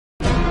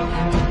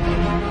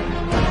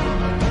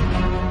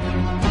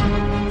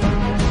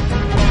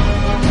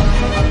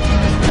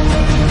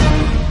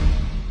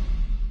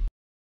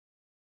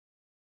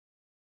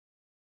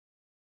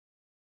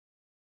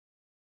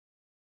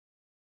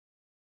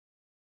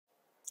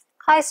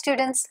Hi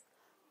students,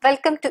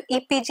 welcome to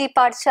EPG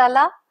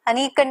Pathshala, an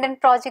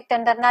e-content project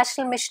under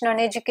National Mission on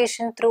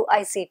Education through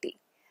ICT.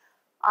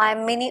 I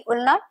am Mini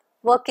Ulnat,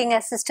 working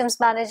as Systems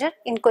Manager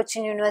in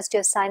Cochin University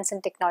of Science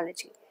and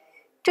Technology.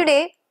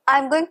 Today, I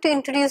am going to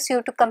introduce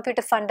you to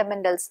Computer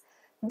Fundamentals.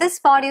 This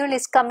module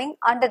is coming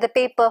under the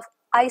paper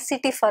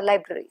ICT for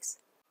Libraries.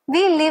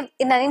 We live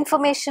in an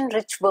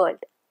information-rich world,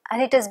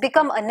 and it has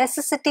become a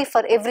necessity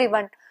for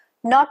everyone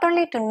not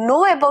only to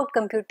know about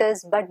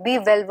computers but be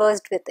well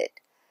versed with it.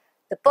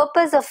 The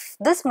purpose of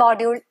this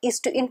module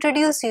is to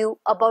introduce you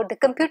about the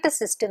computer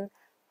system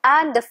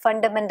and the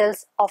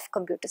fundamentals of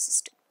computer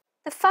system.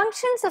 The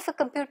functions of a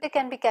computer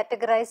can be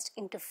categorized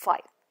into 5.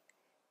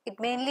 It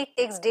mainly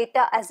takes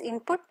data as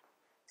input,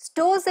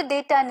 stores the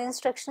data and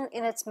instruction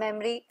in its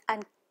memory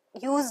and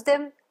use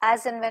them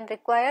as and when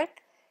required.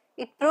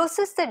 It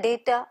processes the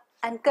data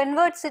and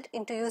converts it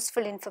into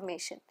useful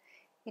information.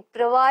 It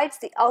provides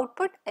the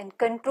output and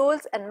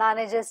controls and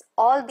manages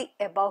all the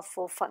above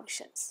 4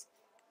 functions.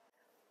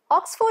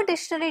 Oxford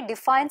Dictionary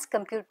defines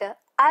computer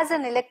as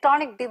an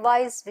electronic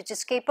device which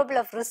is capable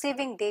of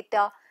receiving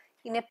data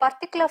in a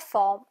particular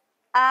form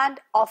and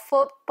of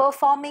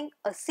performing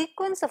a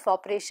sequence of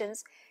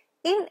operations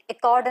in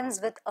accordance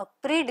with a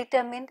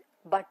predetermined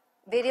but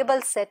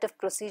variable set of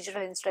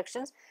procedural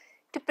instructions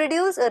to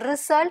produce a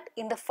result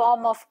in the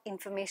form of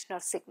information or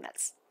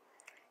signals.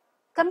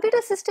 Computer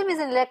system is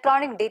an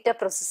electronic data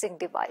processing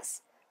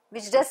device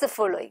which does the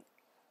following: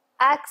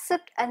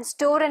 accept and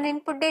store an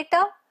input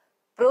data,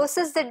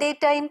 process the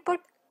data input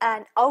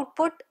and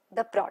output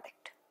the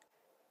product.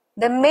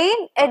 The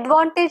main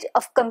advantage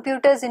of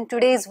computers in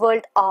today's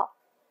world are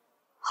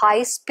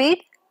high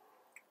speed,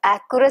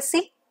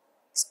 accuracy,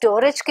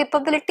 storage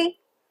capability,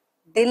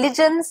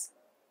 diligence,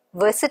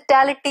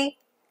 versatility,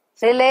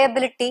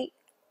 reliability,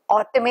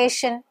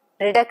 automation,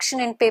 reduction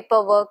in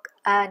paperwork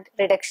and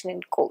reduction in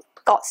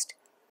cost.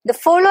 The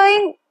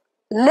following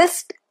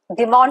list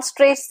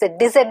demonstrates the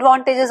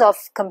disadvantages of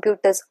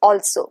computers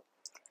also.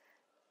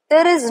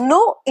 There is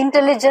no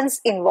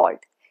intelligence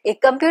involved. A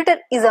computer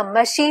is a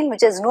machine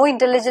which has no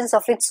intelligence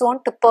of its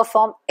own to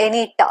perform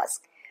any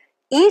task.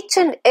 Each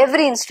and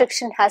every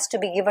instruction has to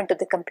be given to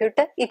the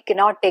computer. It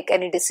cannot take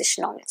any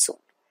decision on its own.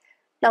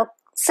 Now,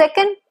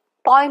 second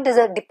point is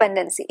a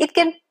dependency. It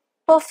can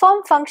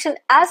perform function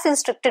as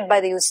instructed by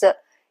the user.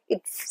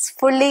 It's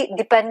fully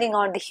depending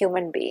on the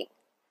human being.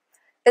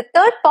 The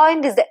third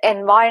point is the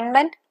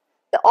environment.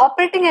 The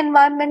operating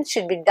environment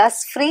should be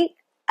dust-free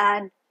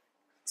and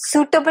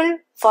suitable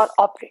for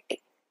operating.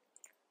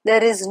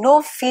 There is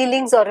no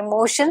feelings or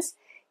emotions.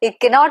 It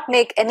cannot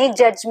make any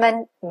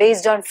judgment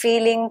based on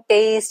feeling,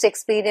 taste,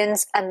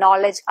 experience and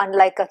knowledge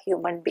unlike a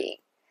human being.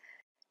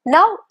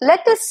 Now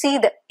let us see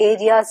the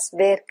areas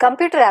where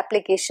computer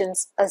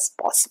applications is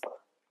possible.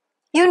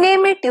 You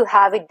name it, you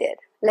have it there.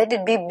 Let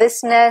it be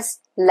business,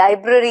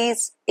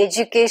 libraries,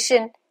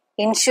 education,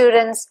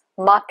 insurance,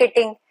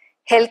 marketing,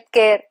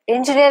 healthcare,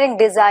 engineering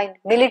design,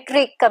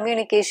 military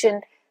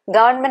communication,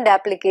 government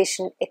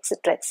application,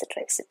 etc.,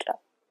 etc., etc.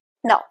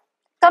 Now,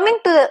 coming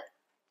to the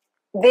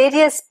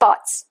various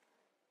parts,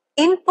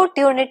 input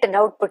unit and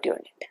output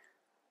unit.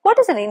 What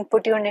is an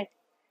input unit?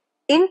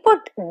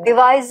 Input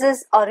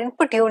devices or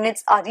input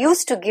units are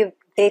used to give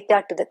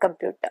data to the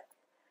computer.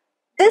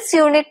 This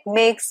unit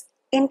makes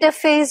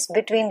interface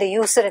between the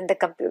user and the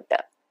computer.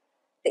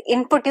 The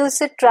input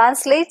user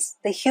translates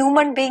the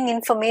human being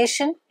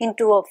information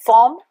into a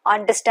form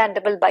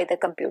understandable by the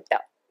computer.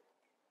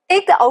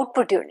 Take the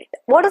output unit.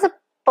 What is the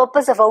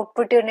purpose of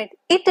output unit?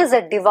 It is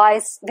a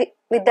device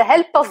with the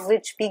help of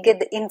which we get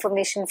the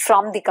information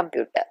from the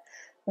computer.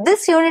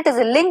 This unit is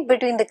a link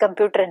between the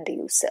computer and the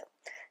user.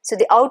 So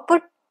the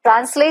output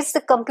translates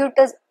the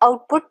computer's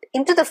output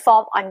into the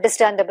form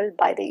understandable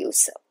by the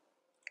user.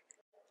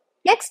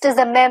 Next is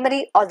the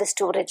memory or the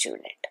storage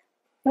unit.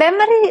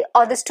 Memory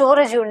or the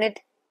storage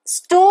unit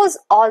stores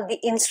all the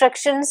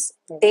instructions,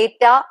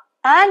 data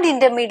and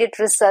intermediate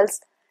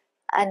results,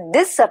 and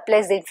this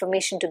supplies the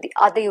information to the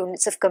other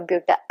units of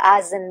computer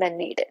as and when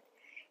needed.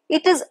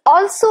 It is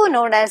also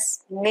known as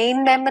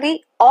main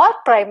memory or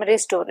primary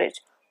storage,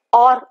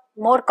 or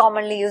more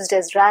commonly used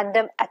as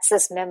random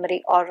access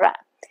memory or RAM.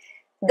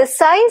 The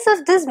size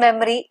of this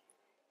memory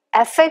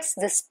affects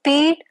the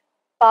speed,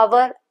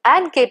 power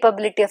and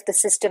capability of the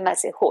system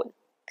as a whole.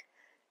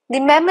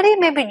 The memory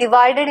may be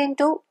divided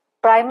into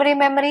primary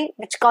memory,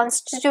 which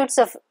constitutes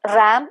of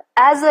RAM,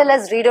 as well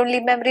as read-only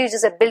memory, which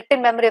is a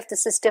built-in memory of the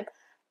system,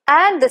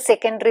 and the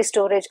secondary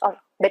storage, or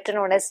better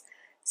known as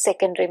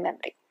secondary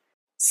memory.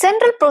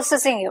 Central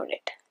processing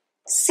unit.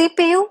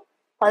 CPU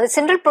or the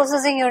central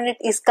processing unit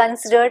is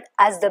considered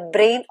as the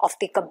brain of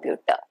the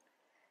computer.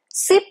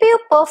 CPU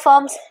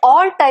performs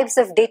all types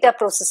of data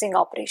processing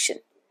operation.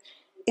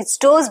 It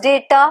stores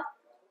data,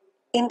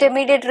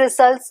 intermediate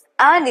results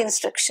and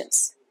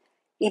instructions.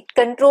 It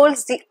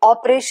controls the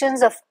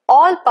operations of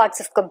all parts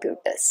of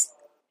computers.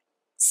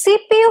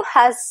 CPU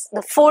has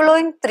the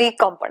following 3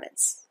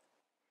 components.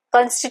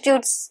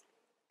 Constitutes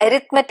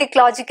arithmetic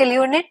logical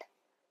unit,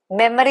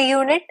 memory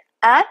unit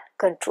and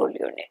control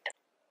unit.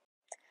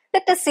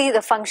 Let us see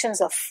the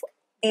functions of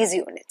these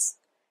units.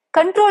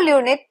 Control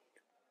unit,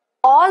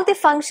 all the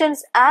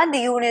functions and the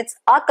units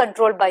are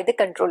controlled by the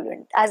control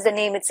unit, as the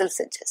name itself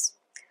suggests.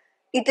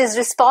 It is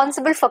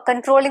responsible for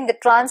controlling the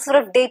transfer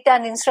of data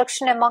and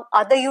instruction among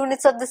other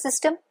units of the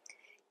system.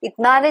 It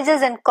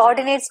manages and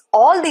coordinates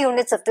all the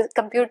units of the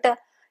computer.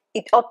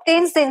 It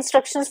obtains the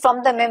instructions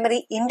from the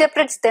memory,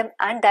 interprets them,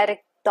 and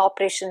directs the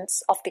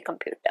operations of the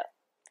computer.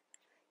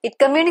 It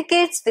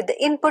communicates with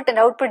the input and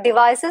output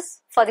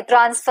devices for the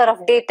transfer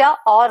of data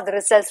or the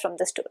results from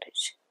the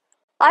storage.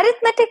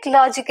 Arithmetic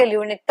logical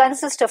unit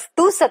consists of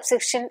two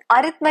subsections,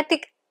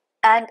 arithmetic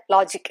and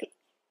logical.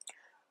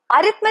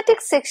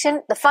 Arithmetic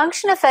section, the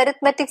function of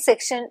arithmetic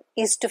section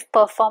is to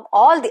perform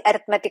all the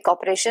arithmetic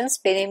operations,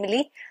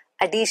 namely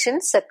addition,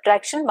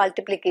 subtraction,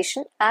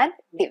 multiplication, and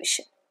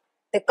division.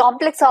 The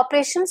complex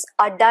operations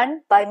are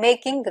done by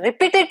making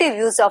repetitive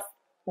use of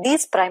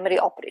these primary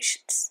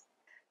operations.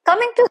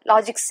 Coming to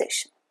logic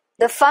section,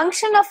 the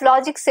function of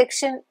logic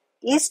section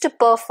is to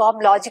perform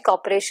logic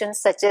operations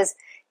such as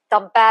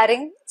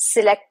comparing,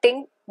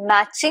 selecting,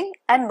 matching,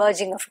 and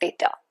merging of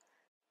data.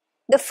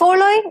 The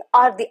following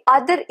are the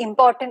other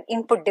important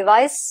input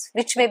devices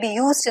which may be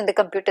used in the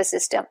computer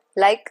system,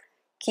 like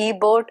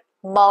keyboard,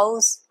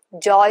 mouse,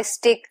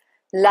 joystick,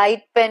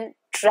 light pen,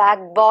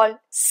 trackball,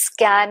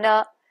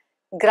 scanner,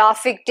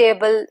 graphic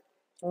table,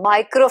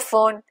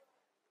 microphone,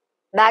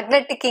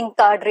 magnetic ink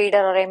card reader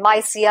or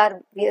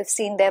MICR, we have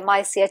seen the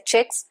MICR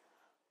checks,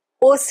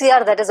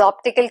 OCR, that is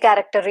optical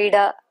character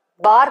reader,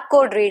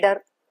 barcode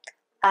reader,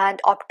 and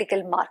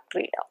optical mark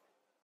reader.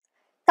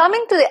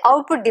 Coming to the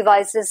output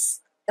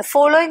devices, the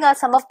following are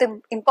some of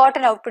the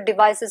important output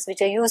devices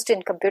which are used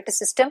in computer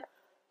system: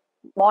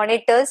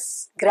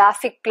 monitors,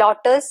 graphic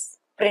plotters,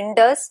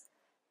 printers.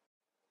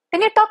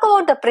 When you talk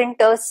about the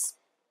printers,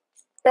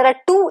 there are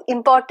two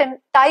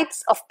important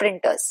types of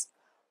printers.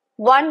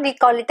 One we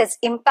call it as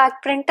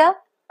impact printer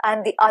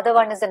and the other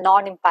one is a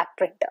non-impact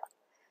printer.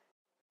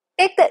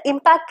 Take the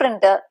impact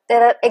printer,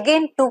 there are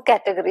again two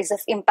categories of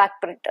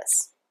impact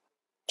printers: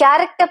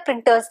 character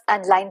printers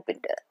and line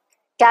printer.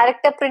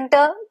 Character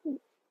printer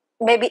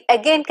may be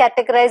again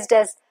categorized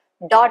as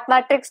dot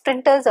matrix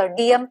printers or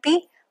DMP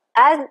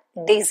and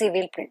daisy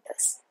wheel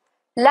printers.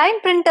 Line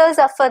printers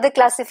are further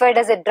classified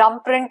as a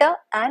drum printer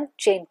and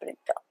chain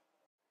printer.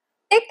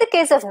 Take the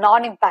case of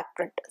non-impact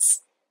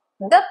printers.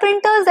 The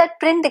printers that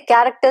print the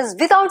characters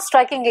without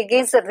striking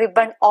against the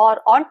ribbon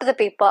or onto the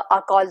paper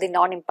are called the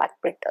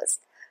non-impact printers.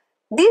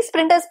 These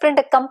printers print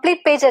a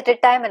complete page at a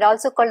time and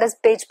also called as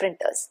page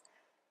printers.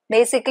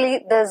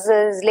 Basically, there's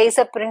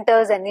laser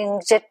printers and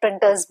inkjet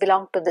printers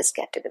belong to this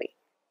category.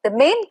 The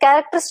main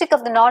characteristic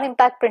of the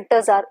non-impact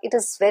printers are it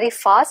is very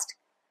fast,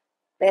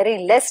 very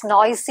less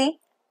noisy,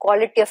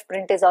 quality of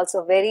print is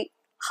also very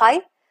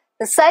high.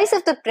 The size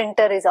of the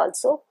printer is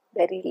also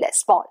very less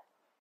small.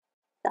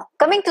 Now,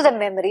 coming to the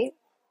memory,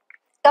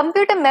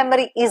 computer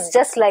memory is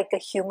just like a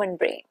human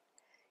brain.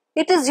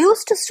 It is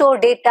used to store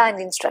data and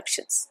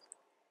instructions.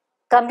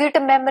 Computer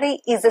memory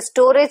is a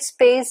storage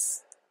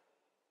space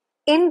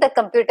in the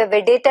computer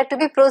where data to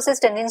be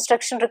processed and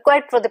instruction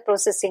required for the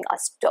processing are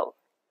stored.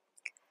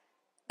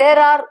 There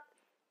are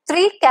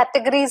three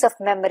categories of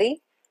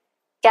memory: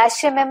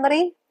 cache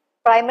memory,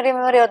 primary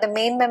memory or the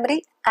main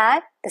memory,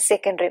 and the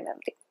secondary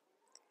memory.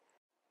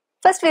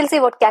 First, we'll see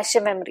what cache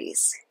memory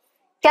is.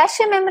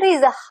 Cache memory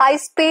is a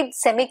high-speed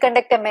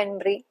semiconductor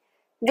memory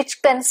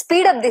which can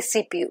speed up the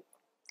CPU.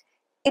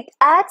 It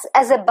acts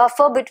as a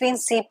buffer between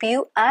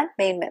CPU and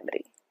main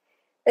memory.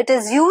 It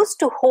is used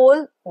to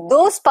hold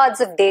those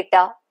parts of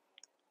data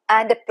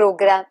and a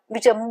program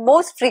which are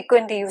most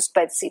frequently used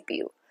by the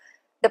CPU.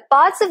 The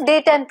parts of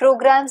data and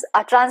programs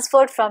are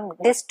transferred from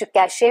disk to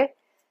cache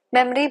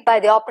memory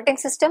by the operating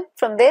system,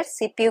 from where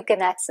CPU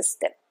can access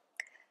them.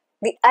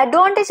 The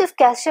advantage of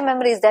cache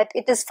memory is that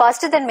it is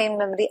faster than main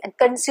memory and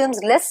consumes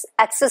less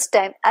access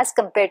time as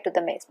compared to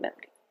the main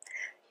memory.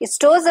 It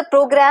stores a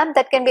program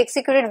that can be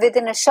executed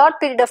within a short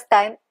period of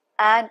time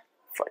and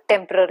for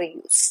temporary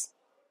use.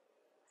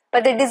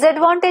 But the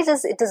disadvantage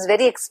is it is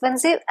very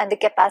expensive and the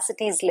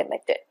capacity is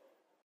limited.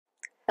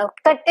 Now,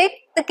 take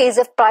the case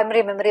of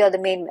primary memory or the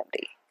main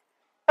memory.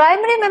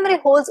 Primary memory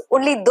holds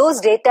only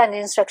those data and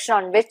instruction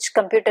on which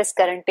computer is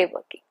currently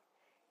working.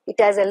 It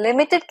has a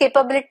limited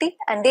capability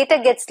and data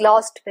gets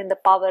lost when the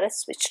power is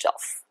switched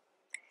off.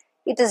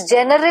 It is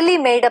generally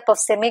made up of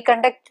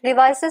semiconductor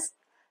devices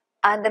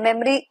and the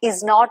memory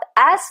is not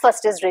as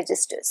fast as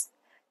registers.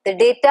 The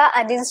data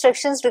and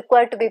instructions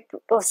required to be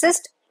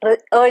processed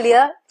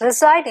earlier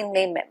reside in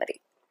main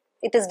memory.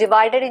 It is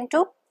divided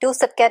into two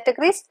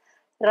subcategories: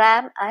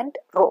 RAM and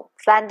ROM,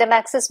 random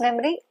access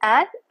memory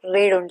and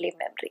read-only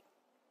memory.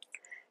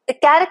 The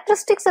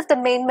characteristics of the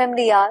main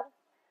memory are,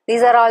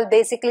 these are all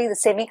basically the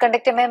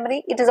semiconductor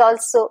memory. It is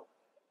also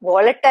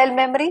volatile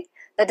memory,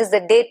 that is the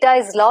data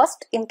is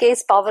lost in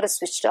case power is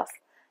switched off.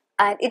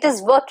 And it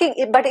is working,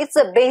 but it's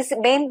a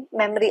main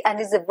memory and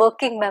is a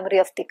working memory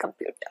of the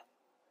computer.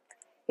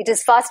 It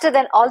is faster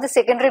than all the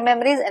secondary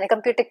memories and a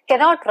computer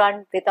cannot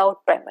run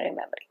without primary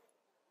memory.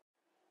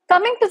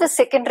 Coming to the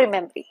secondary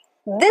memory.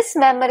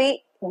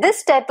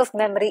 This type of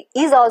memory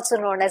is also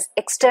known as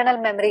external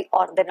memory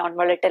or the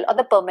non-volatile or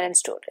the permanent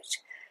storage.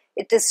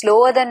 It is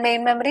slower than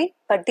main memory,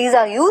 but these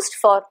are used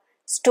for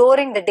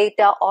storing the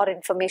data or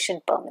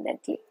information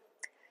permanently.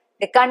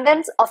 The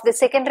contents of the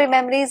secondary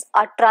memories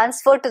are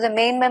transferred to the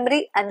main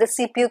memory and the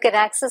CPU can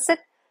access it.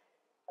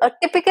 A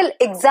typical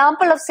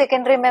example of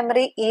secondary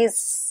memory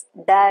is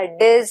the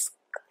disk,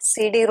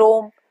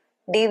 CD-ROM,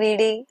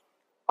 DVD,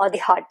 or the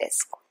hard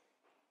disk.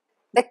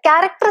 The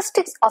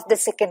characteristics of the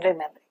secondary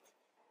memory.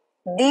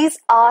 These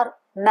are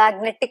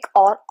magnetic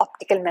or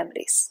optical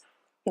memories.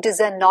 It is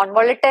a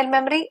non-volatile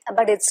memory,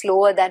 but it's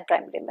slower than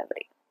primary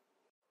memory.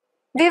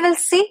 We will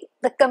see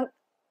the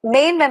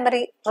main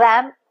memory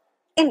RAM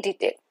in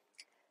detail.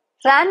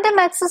 Random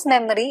access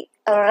memory,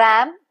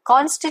 RAM,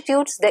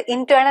 constitutes the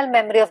internal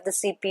memory of the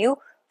CPU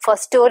for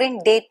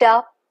storing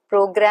data,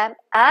 program,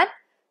 and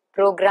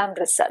program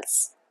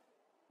results.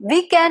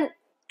 We can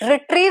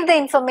retrieve the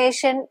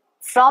information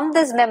from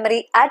this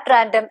memory at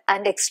random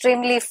and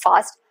extremely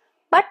fast,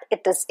 but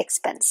it is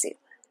expensive.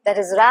 That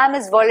is, RAM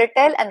is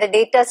volatile and the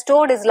data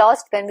stored is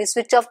lost when we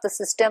switch off the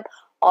system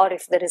or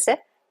if there is a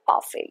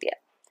power failure.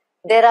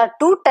 There are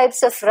two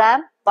types of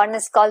RAM. One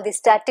is called the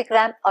static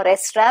RAM or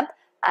SRAM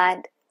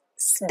and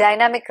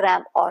dynamic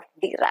RAM or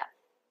DRAM.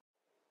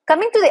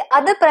 Coming to the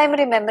other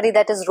primary memory,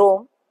 that is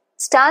ROM,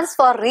 stands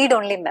for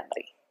read-only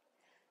memory.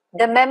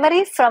 The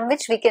memory from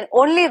which we can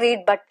only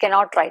read but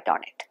cannot write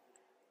on it.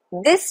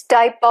 This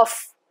type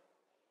of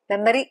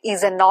memory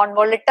is a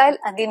non-volatile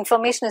and the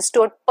information is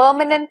stored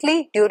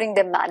permanently during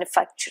the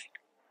manufacturing.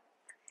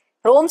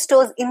 ROM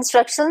stores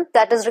instructions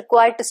that is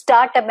required to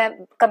start a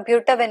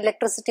computer when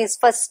electricity is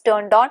first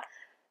turned on.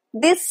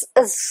 This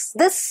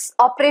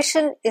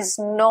operation is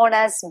known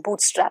as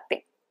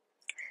bootstrapping.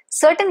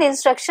 Certain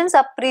instructions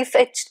are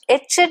etched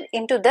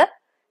into the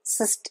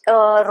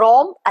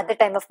ROM at the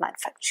time of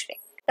manufacturing.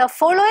 Now,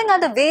 following are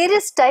the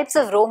various types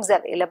of ROMs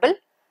available.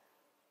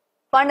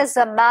 One is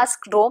a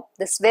masked ROM.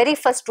 This very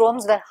first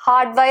ROMs were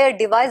hardwired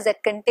devices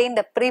that contain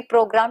the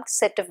pre-programmed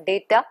set of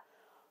data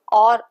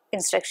or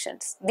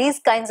instructions. These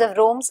kinds of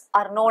ROMs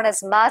are known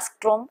as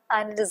masked ROM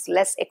and it is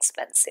less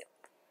expensive.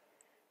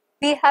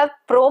 We have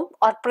PROM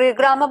or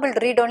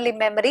programmable read-only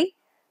memory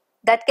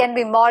that can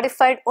be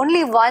modified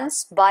only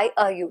once by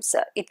a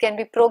user. It can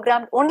be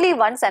programmed only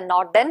once and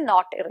not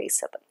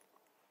erasable.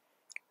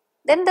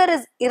 Then there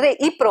is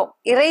EPROM,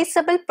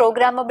 erasable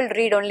programmable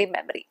read-only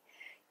memory.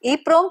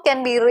 EPROM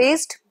can be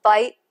erased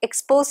by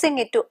exposing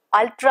it to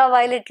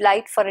ultraviolet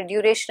light for a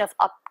duration of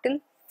up till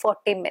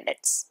 40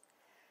 minutes.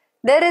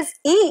 There is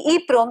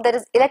EEPROM, that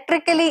is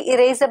electrically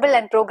erasable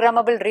and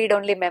programmable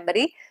read-only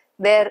memory,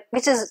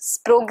 which is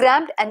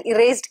programmed and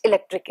erased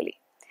electrically.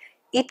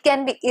 It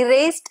can be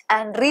erased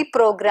and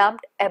reprogrammed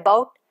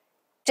about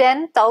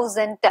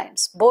 10,000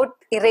 times. Both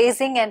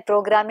erasing and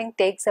programming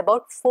takes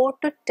about 4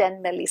 to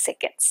 10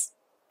 milliseconds.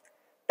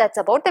 That's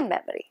about the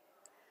memory.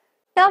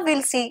 Now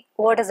we'll see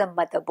what is a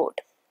motherboard.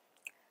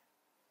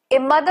 A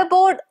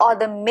motherboard or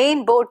the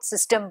main board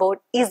system board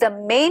is the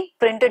main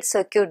printed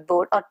circuit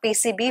board or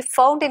PCB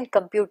found in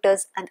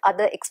computers and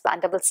other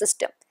expandable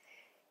systems.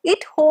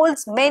 It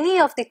holds many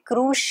of the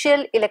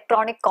crucial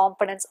electronic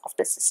components of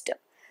the system.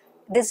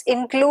 This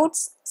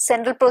includes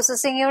central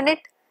processing unit,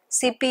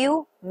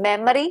 CPU,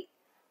 memory,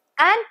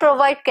 and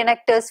provide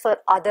connectors for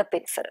other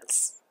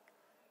peripherals.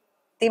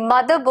 The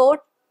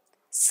motherboard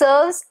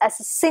serves as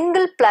a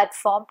single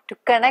platform to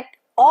connect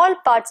all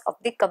parts of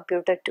the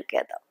computer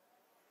together.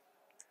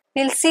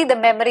 We'll see the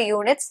memory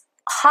units.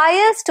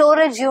 Higher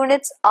storage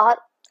units are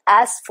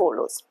as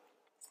follows.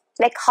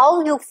 Like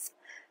how do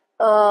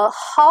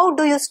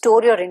you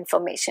store your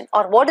information,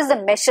 or what is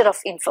the measure of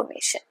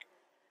information?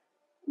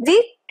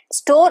 We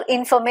store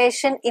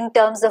information in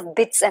terms of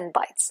bits and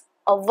bytes.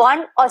 A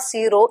 1 or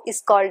 0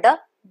 is called a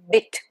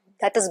bit,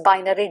 that is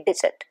binary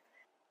digit.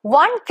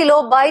 1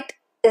 kilobyte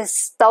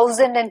is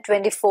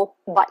 1024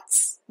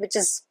 bytes, which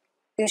is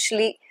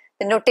usually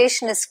the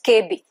notation is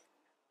KB.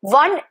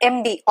 1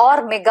 MB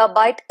or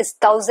megabyte is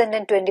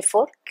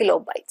 1024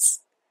 kilobytes.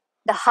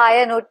 The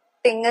higher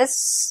noting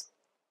is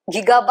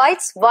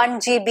gigabytes. 1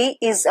 GB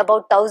is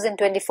about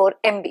 1024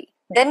 MB.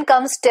 Then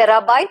comes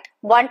terabyte.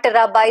 1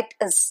 terabyte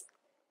is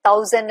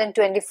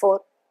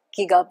 1024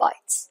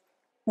 gigabytes.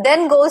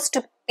 Then goes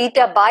to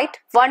petabyte.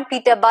 1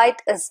 petabyte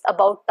is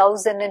about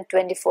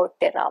 1024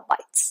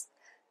 terabytes.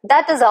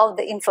 That is how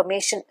the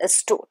information is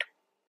stored.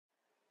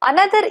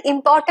 Another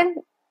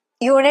important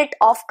unit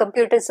of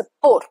computer is a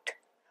port.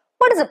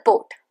 What is a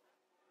port?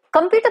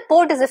 Computer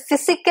port is a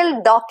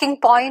physical docking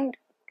point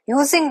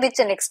using which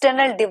an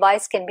external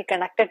device can be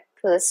connected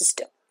to the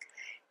system.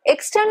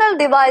 External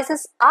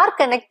devices are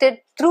connected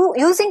through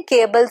using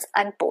cables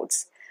and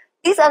ports.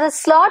 These are the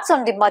slots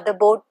on the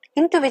motherboard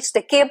into which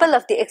the cable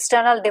of the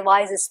external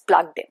device is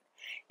plugged in.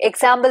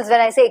 Examples,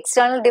 when I say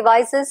external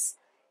devices,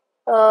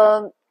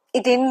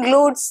 it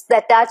includes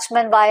the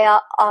attachment via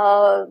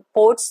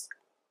ports,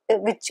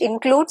 which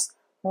includes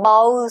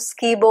mouse,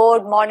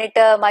 keyboard,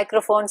 monitor,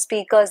 microphone,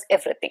 speakers,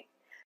 everything.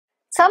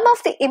 Some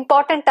of the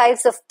important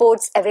types of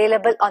ports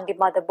available on the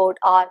motherboard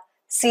are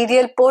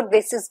Serial port,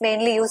 which is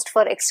mainly used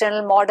for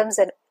external modems,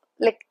 and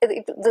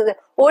the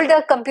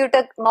older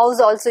computer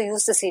mouse also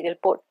used the serial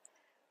port.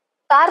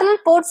 Parallel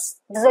ports,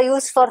 these are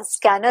used for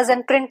scanners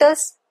and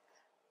printers,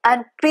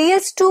 and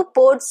PS2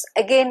 ports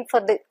again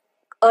for the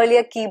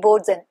earlier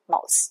keyboards and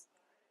mouse.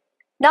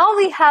 Now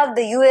we have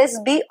the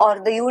USB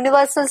or the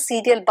Universal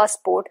Serial Bus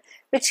port,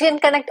 which can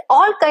connect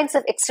all kinds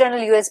of external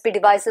USB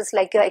devices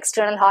like your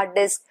external hard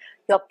disk,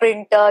 your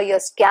printer, your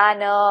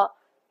scanner,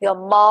 your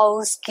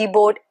mouse,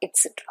 keyboard,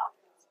 etc.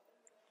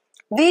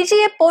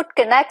 VGA port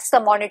connects the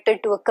monitor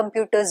to a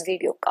computer's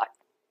video card.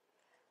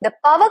 The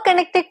power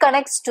connector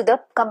connects to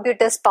the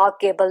computer's power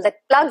cable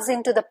that plugs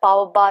into the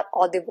power bar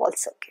or the wall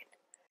circuit.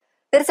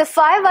 There is a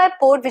 5-wire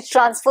port which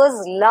transfers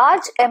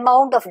large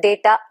amount of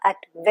data at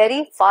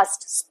very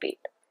fast speed.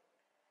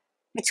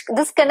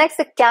 This connects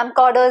the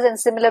camcorders and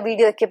similar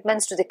video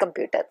equipments to the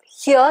computer.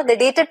 Here, the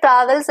data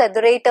travels at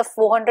the rate of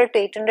 400 to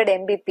 800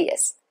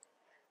 Mbps.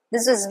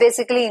 This was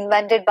basically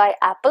invented by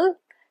Apple.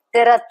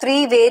 There are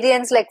 3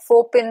 variants like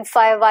 4-pin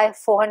 5-wire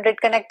 400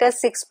 connector,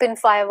 6-pin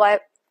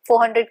 5-wire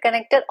 400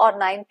 connector, or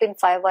 9-pin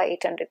 5-wire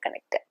 800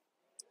 connector.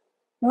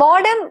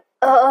 Modem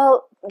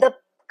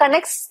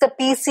connects the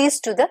PCs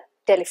to the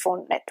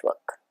telephone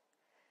network.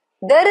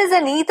 There is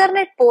an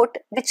Ethernet port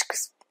which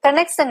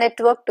connects the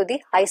network to the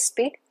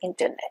high-speed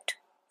internet.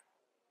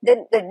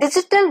 Then the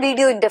digital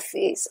video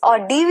interface or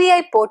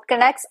DVI port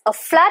connects a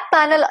flat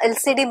panel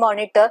LCD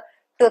monitor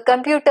to a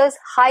computer's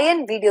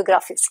high-end video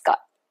graphics card.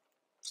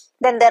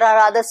 Then there are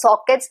other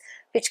sockets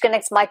which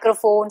connects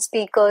microphones,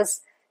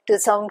 speakers to the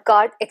sound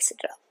card, etc.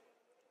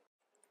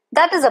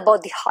 That is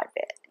about the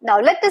hardware. Now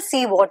let us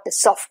see what the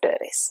software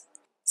is.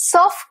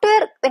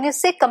 Software, when you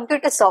say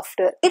computer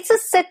software, it's a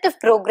set of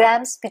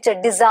programs which are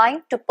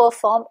designed to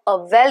perform a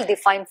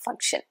well-defined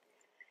function.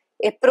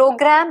 A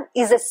program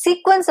is a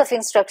sequence of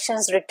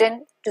instructions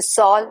written to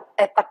solve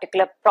a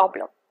particular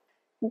problem.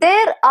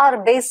 There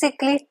are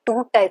basically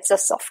 2 types of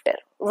software.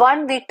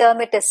 One we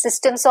term it as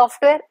system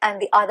software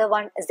and the other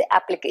one is the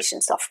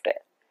application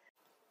software.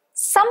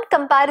 Some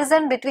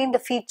comparison between the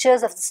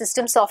features of the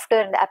system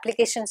software and the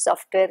application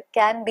software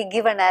can be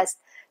given as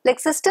like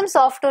system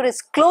software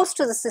is close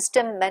to the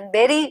system and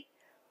very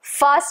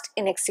fast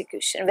in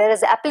execution,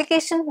 whereas the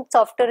application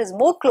software is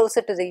more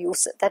closer to the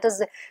user. That is,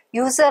 the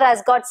user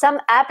has got some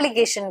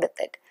application with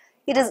it.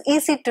 It is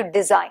easy to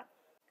design.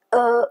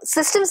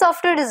 System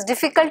software is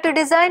difficult to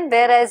design,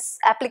 whereas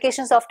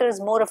application software is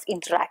more of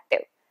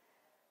interactive.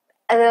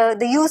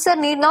 The user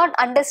need not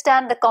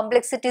understand the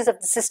complexities of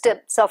the system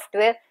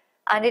software,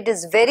 and it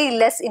is very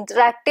less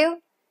interactive.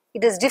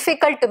 It is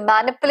difficult to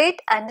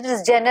manipulate and it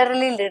is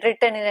generally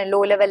written in a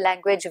low-level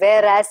language,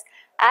 whereas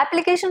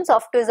application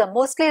softwares are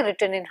mostly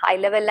written in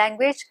high-level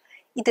language.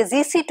 It is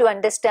easy to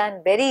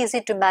understand, very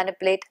easy to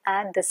manipulate,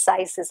 and the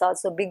size is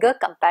also bigger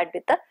compared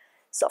with the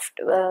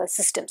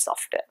system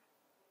software.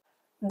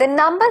 The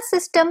number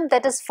system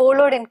that is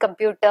followed in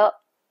computer,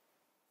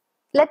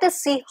 let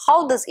us see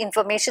how this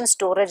information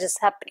storage is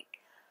happening.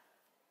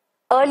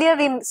 Earlier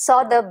we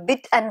saw the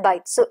bit and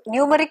byte. So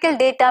numerical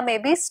data may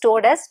be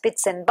stored as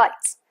bits and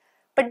bytes.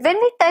 But when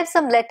we type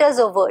some letters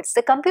or words,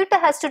 the computer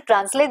has to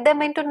translate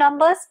them into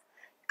numbers.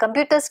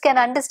 Computers can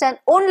understand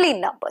only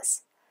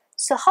numbers.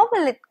 So how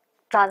will it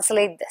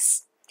translate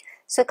this?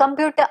 So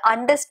computer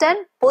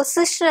understand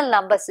positional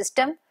number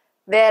system,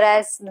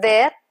 whereas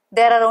there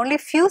are only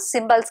few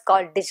symbols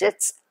called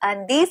digits,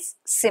 and these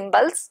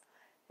symbols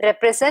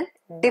represent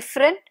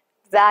different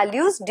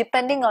values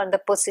depending on the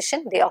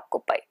position they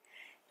occupy.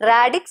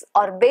 Radix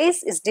or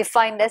base is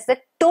defined as the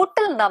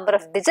total number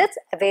of digits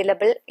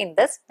available in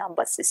this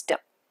number system.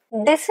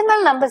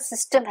 Decimal number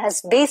system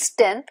has base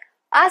 10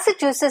 as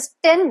it uses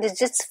 10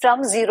 digits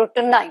from 0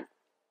 to 9.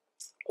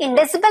 In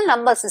decimal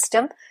number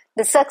system,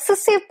 the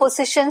successive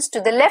positions to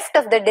the left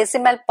of the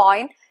decimal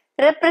point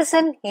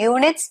represent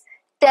units,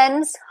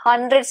 tens,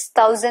 hundreds,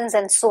 thousands,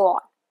 and so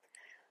on.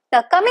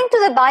 Now coming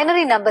to the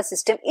binary number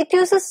system, it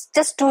uses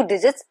just 2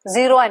 digits,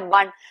 0 and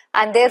 1,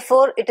 and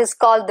therefore it is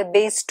called the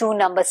base 2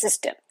 number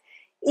system.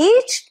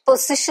 Each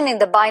position in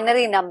the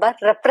binary number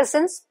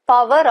represents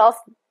power of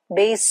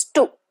base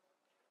 2.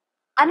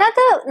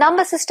 Another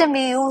number system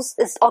we use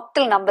is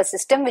octal number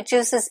system, which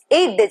uses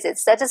 8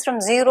 digits, that is from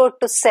 0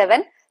 to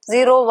 7,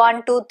 0,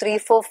 1, 2, 3,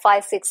 4,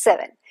 5, 6,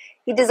 7.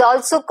 It is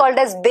also called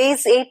as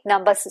base 8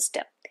 number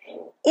system.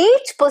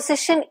 Each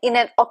position in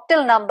an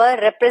octal number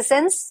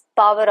represents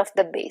power of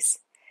the base.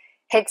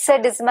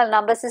 Hexadecimal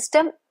number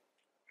system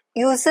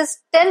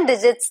uses 10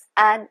 digits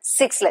and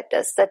 6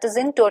 letters, that is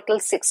in total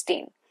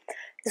 16.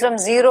 From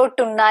 0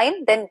 to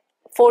 9, then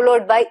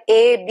followed by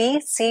A, B,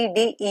 C,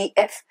 D, E,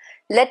 F.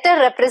 Letter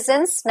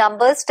represents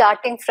numbers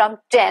starting from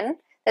 10,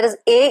 that is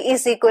A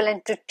is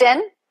equivalent to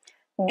 10,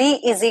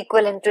 B is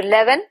equivalent to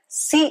 11,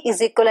 C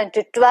is equivalent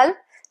to 12,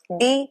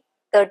 D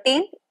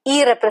 13,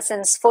 E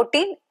represents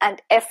 14,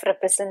 and F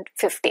represents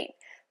 15.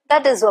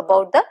 That is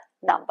about the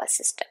number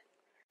system.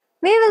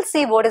 We will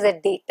see what is a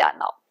data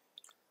now.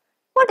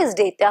 What is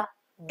data?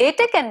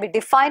 Data can be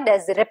defined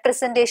as the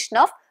representation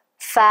of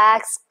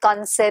facts,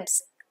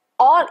 concepts,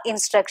 or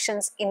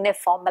instructions in a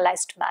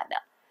formalized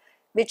manner,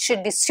 which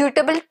should be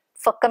suitable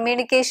for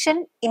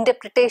communication,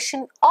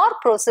 interpretation, or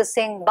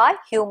processing by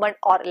human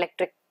or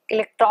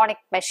electronic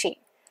machine.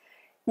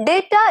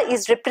 Data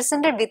is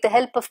represented with the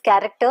help of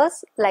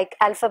characters like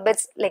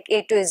alphabets like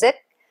A to Z,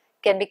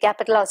 can be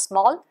capital or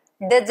small,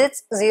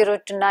 digits 0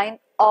 to 9,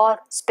 or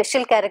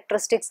special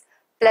characteristics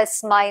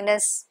plus,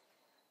 minus,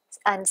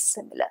 and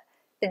similar.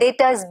 The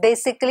data is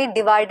basically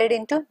divided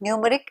into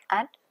numeric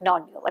and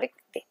non-numeric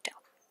data.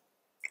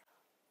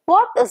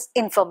 What is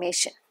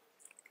information?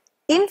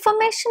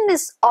 Information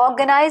is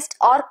organized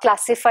or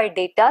classified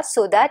data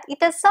so that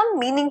it has some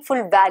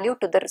meaningful value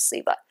to the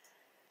receiver.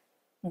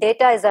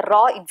 Data is a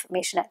raw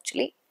information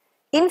actually.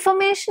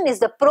 Information is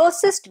the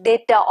processed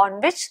data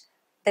on which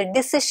the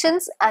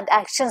decisions and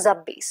actions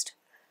are based.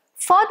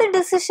 For the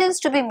decisions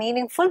to be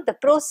meaningful, the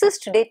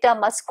processed data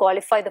must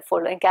qualify the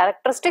following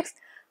characteristics.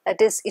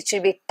 That is, it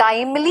should be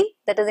timely,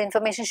 that is,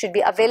 information should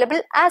be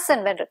available as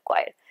and when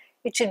required.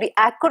 It should be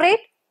accurate,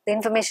 the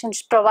information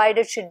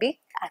provided should be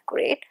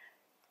accurate.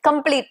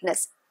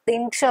 Completeness, the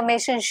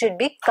information should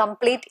be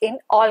complete in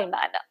all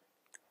manner.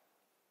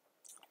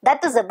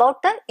 That is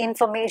about the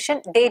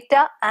information,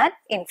 data and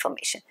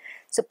information.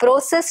 So,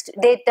 processed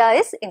data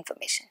is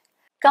information.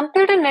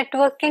 Computer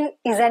networking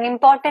is an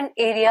important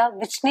area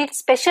which needs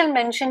special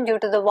mention due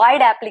to the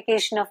wide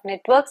application of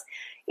networks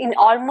in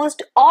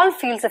almost all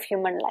fields of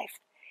human life.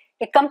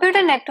 A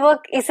computer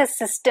network is a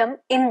system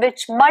in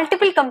which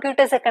multiple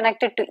computers are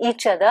connected to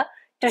each other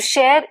to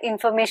share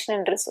information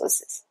and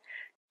resources.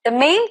 The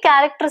main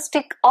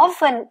characteristic of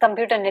a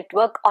computer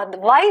network, or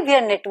why we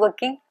are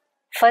networking,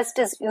 first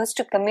is used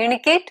to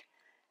communicate,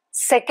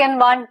 second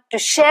one to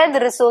share the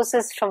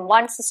resources from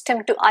one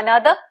system to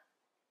another.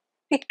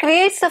 It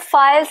creates the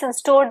files and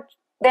store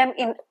them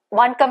in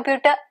one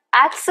computer,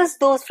 access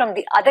those from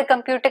the other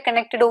computer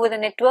connected over the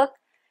network.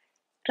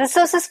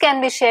 Resources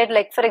can be shared,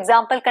 like for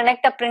example,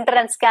 connect a printer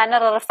and scanner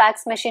or a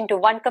fax machine to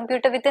one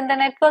computer within the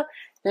network.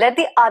 Let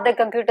the other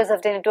computers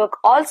of the network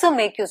also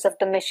make use of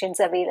the machines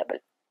available.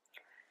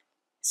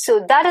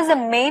 So that is the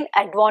main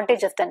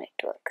advantage of the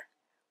network.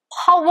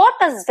 What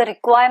is the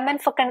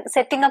requirement for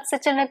setting up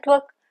such a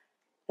network?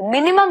 The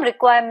minimum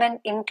requirement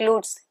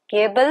includes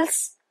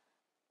cables,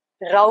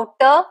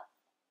 router,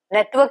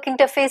 network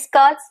interface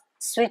cards,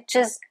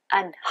 switches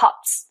and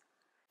hubs.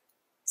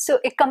 So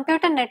a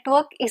computer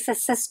network is a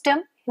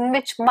system in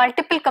which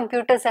multiple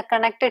computers are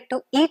connected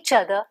to each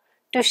other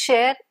to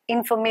share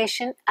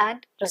information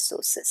and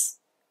resources.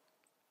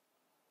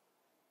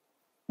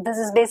 This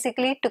is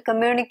basically to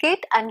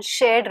communicate and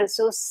share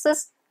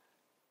resources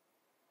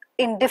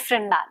in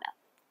different manner.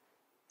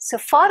 So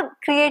for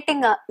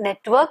creating a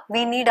network,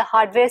 we need a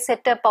hardware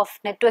setup of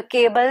network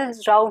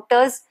cables,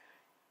 routers,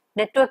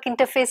 network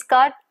interface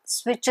card,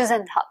 switches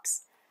and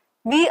hubs.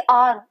 We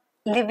are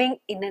living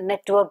in a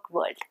network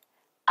world,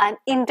 and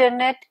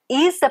internet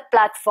is the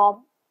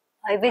platform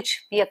by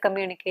which we are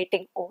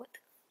communicating with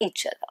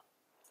each other.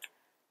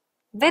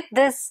 With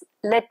this,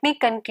 let me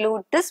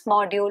conclude this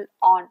module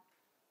on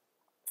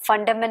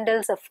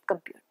fundamentals of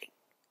computing.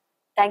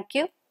 Thank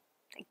you.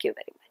 Thank you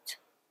very much.